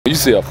You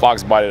see a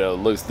Fox body that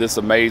looks this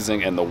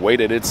amazing and the way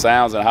that it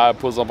sounds and how it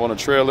pulls up on a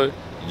trailer,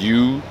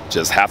 you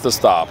just have to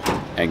stop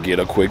and get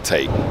a quick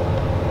take.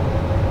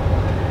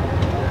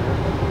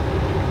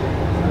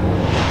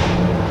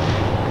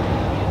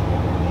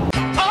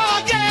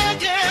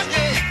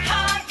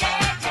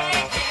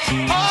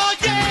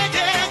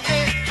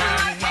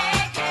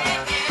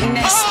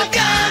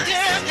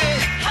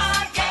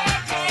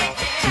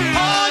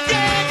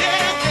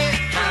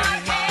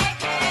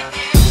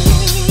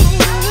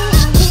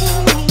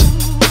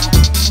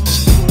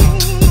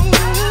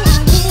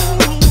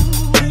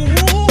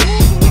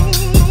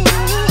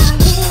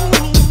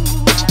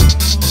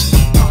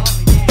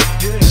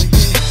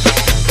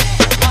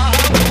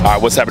 All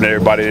right, what's happening,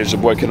 everybody? It's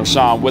your boy Kendall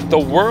Sean with the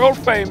world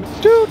famous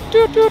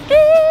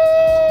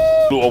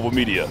Over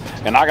Media,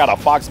 and I got a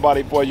Fox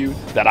body for you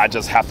that I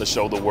just have to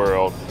show the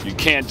world. You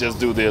can't just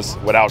do this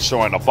without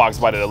showing a Fox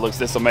body that looks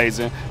this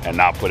amazing and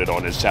not put it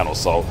on this channel.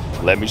 So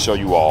let me show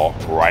you all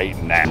right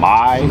now.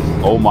 My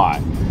oh my!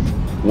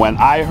 When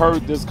I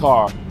heard this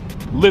car,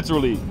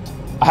 literally,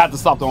 I had to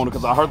stop the owner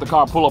because I heard the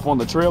car pull up on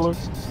the trailer,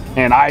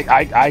 and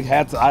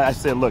I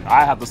said, look,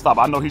 I have to stop.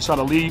 I know he's trying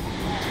to leave,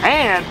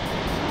 and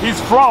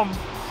he's from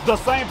the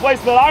same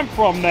place that I'm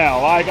from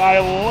now. Like, I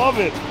love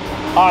it.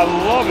 I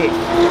love it.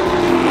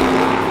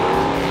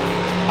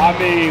 I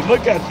mean,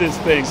 look at this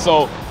thing.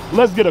 So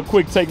let's get a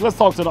quick take. Let's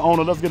talk to the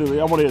owner.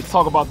 I want to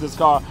talk about this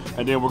car,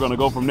 and then we're going to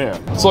go from there.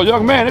 So,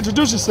 young man,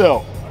 introduce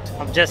yourself.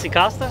 I'm Jesse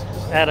Costa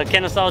out of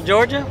Kennesaw,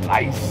 Georgia.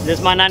 Nice. This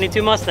is my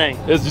 92 Mustang.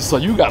 It's just, so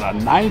you got a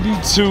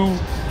 92.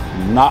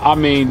 I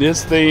mean,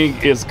 this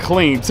thing is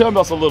clean. Tell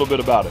us a little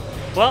bit about it.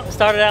 Well, it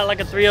started out like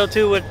a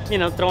 302 with, you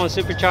know, throwing a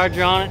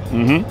supercharger on it.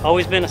 Mm-hmm.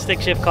 Always been a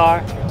stick shift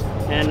car,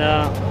 and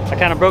I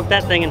kind of broke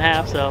that thing in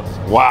half. So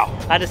wow,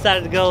 I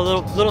decided to go a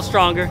little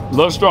stronger. A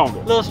little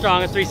stronger.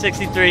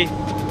 363.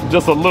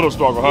 Just a little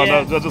stronger, huh?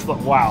 Yeah. That's just a,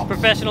 wow.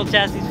 Professional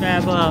chassis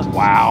fab.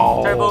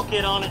 Wow. Turbo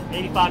kit on it,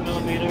 85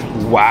 millimeter.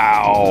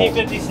 Wow.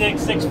 T56,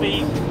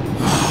 6-speed.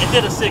 It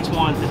did a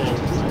 6.1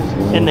 today.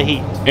 In the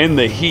heat. In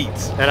the heat.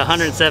 At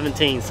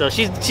 117, so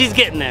she's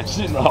getting there.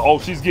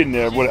 She's getting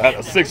there with a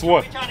 6.1.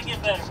 We're trying to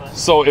get better, but.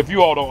 So if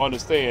you all don't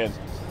understand,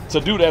 to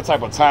do that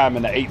type of time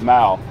in the 8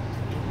 mile,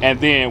 and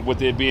then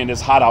with it being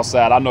this hot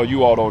outside, I know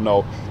you all don't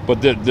know,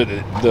 but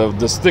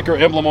the sticker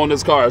emblem on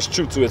this car is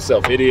true to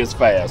itself. It is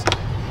fast.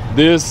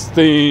 This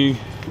thing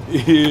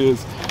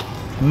is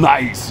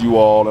nice, you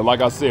all. And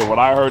like I said, when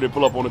I heard it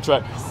pull up on the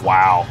track,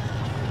 wow.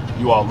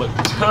 You all look.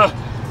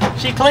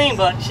 She clean,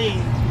 but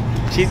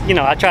she's, you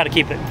know, I try to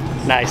keep it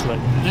nice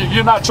looking.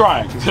 You're not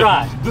trying.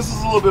 Try. This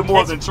is a little bit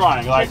more than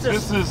trying. Like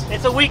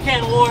it's a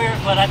weekend warrior,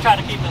 but I try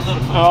to keep it a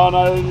little clean. Oh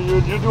no,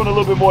 you're doing a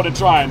little bit more than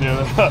trying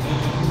there.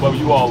 But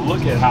you all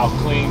look at how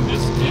clean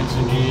this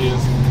engine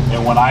is.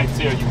 And when I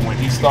tell you, when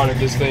he started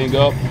this thing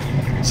up,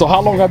 so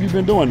how long have you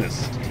been doing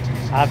this?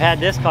 I've had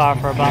this car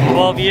for about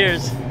 12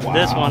 years. Wow.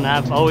 This one,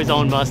 I've always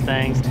owned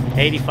Mustangs,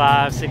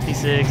 85,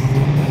 66,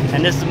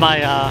 and this is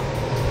my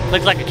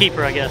looks like a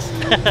keeper, I guess.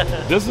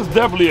 This is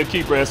definitely a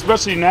keeper,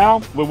 especially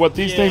now with what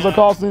these things are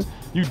costing.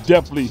 You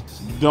definitely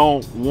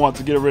don't want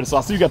to get rid of. So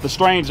I see you got the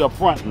Strange up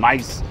front,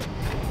 nice.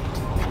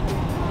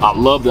 I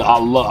love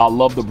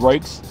the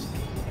brakes,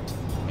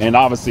 and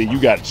obviously you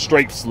got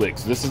straight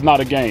slicks. This is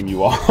not a game,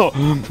 you all.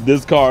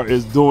 This car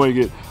is doing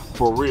it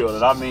for real,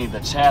 and I mean the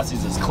chassis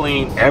is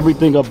clean.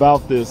 Everything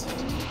about this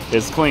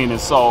is clean, and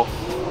so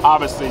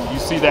obviously you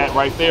see that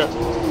right there.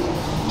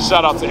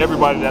 Shout out to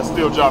everybody that's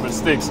still driving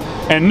sticks.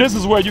 And this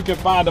is where you can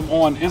find them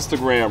on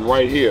Instagram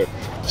right here.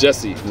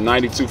 Jesse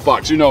 92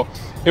 Fox. You know,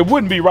 it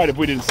wouldn't be right if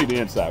we didn't see the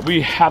inside.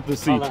 We have to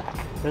see.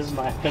 This is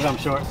my, because I'm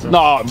short. So.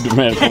 No,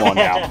 man, come on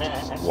now.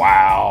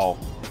 Wow.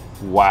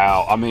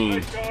 Wow. I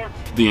mean,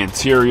 the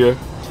interior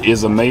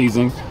is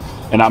amazing.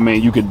 And I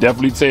mean, you can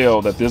definitely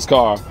tell that this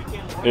car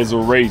is a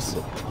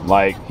racer.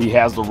 Like, he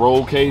has the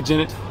roll cage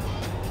in it.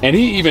 And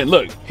he even,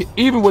 look,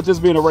 even with this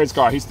being a race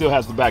car, he still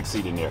has the back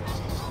seat in there.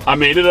 I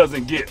mean, it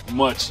doesn't get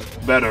much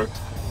better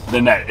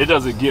than that. It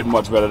doesn't get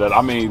much better than that.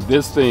 I mean,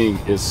 this thing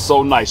is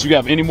so nice. You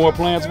have any more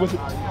plans with it?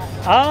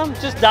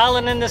 Just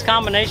dialing in this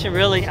combination,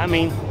 really. I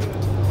mean,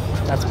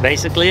 that's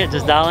basically it.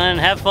 Just dial in and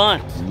have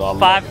fun.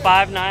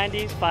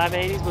 590s,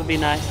 580s would be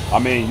nice. I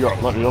mean, you're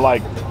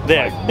like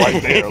there,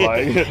 right there.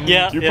 Like,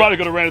 yeah, you probably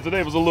could have ran it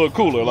today. It was a little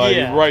cooler, like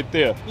right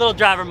there. Little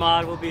driver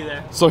mod will be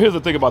there. So here's the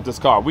thing about this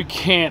car. We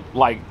can't,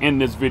 like, in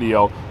this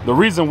video. The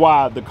reason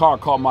why the car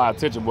caught my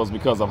attention was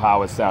because of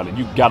how it sounded.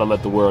 You gotta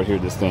let the world hear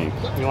this thing.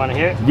 You want to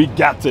hear it? We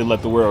got to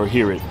let the world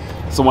hear it.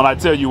 So when I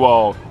tell you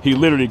all, he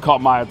literally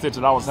caught my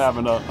attention. I was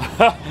having a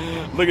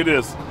look at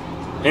this.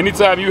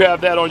 Anytime you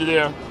have that on you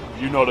there,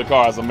 you know the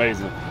car is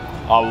amazing.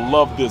 I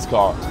love this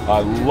car.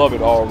 I love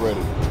it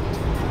already.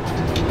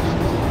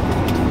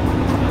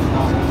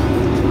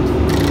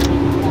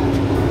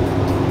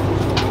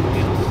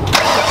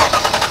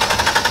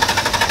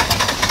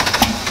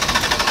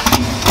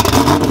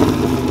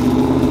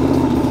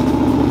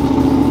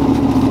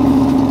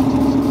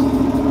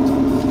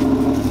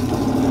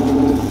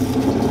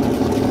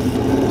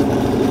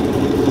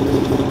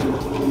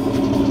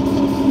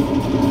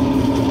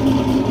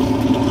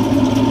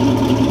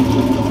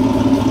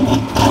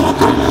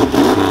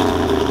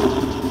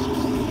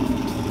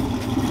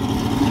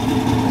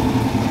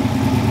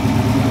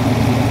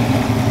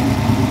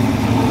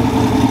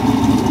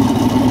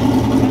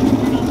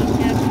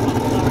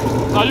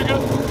 No, you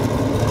good.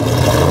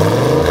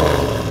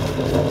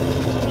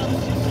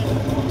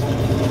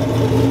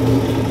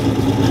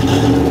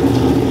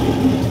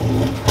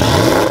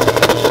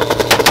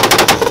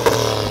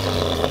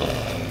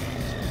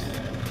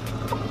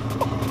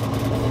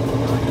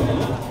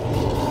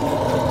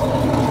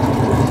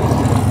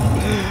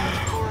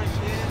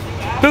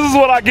 This is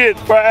what I get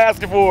for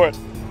asking for it.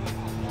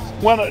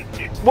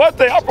 One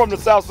thing, I'm from the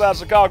south side of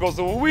Chicago,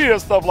 so when we hear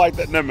stuff like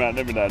that, never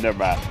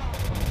mind.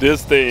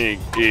 This thing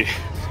is,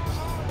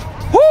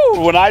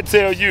 whoo, when I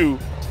tell you,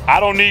 I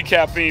don't need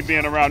caffeine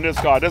being around this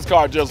car. This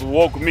car just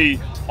woke me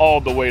all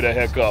the way the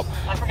heck up.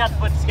 I forgot to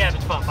put the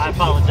scavenge pump. I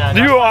apologize.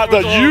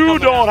 You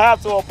don't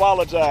have to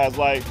apologize.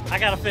 Like, I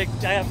gotta fix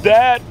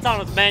that. It's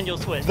on its manual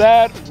switch.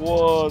 That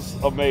was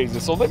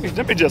amazing. So let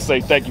me just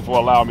say thank you for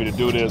allowing me to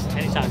do this.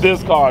 Anytime.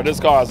 This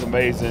car is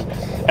amazing,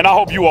 and I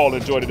hope you all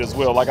enjoyed it as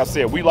well. Like I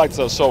said, we like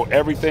to show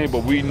everything,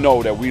 but we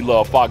know that we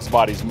love Fox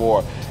bodies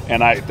more.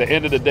 And at the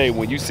end of the day,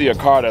 when you see a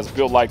car that's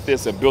built like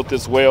this and built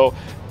this well,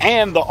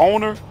 and the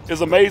owner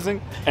is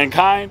amazing and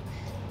kind,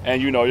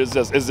 and you know, it's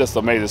just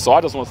amazing. So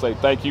I just want to say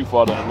thank you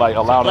for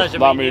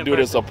allowing me to do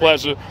this. It's a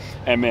pleasure.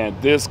 And man,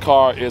 this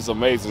car is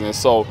amazing. And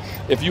so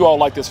if you all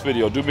like this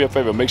video, do me a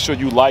favor, make sure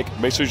you like,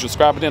 make sure you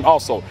subscribe, and then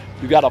also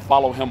you got to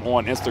follow him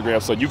on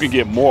Instagram so you can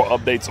get more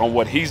updates on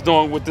what he's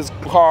doing with this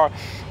car.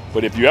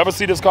 But if you ever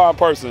see this car in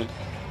person,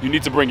 you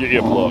need to bring your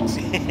earplugs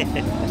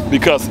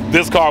because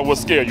this car will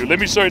scare you. Let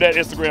me show you that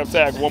Instagram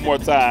tag one more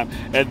time,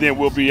 and then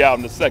we'll be out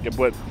in a second.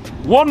 But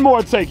one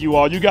more take, you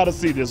all. You got to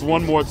see this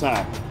one more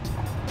time.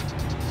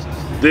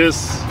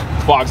 This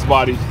Fox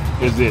body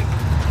is it.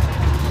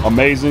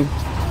 Amazing,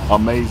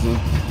 amazing,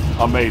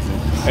 amazing.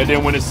 And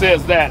then when it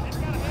says that,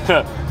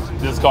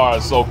 this car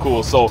is so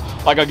cool. So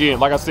like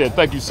I said,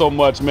 thank you so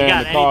much,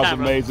 man. The car is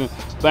amazing.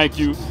 Thank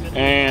you.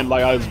 And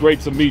it's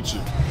great to meet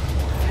you.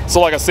 So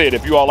like I said,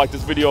 if you all like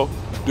this video,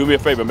 do me a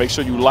favor, make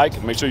sure you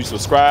like, make sure you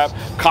subscribe,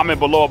 comment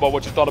below about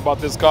what you thought about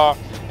this car.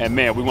 And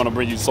man, we want to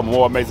bring you some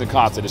more amazing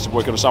content. It's your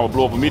boy Kevin Sean with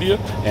Blue Over Media,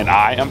 and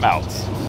I am out.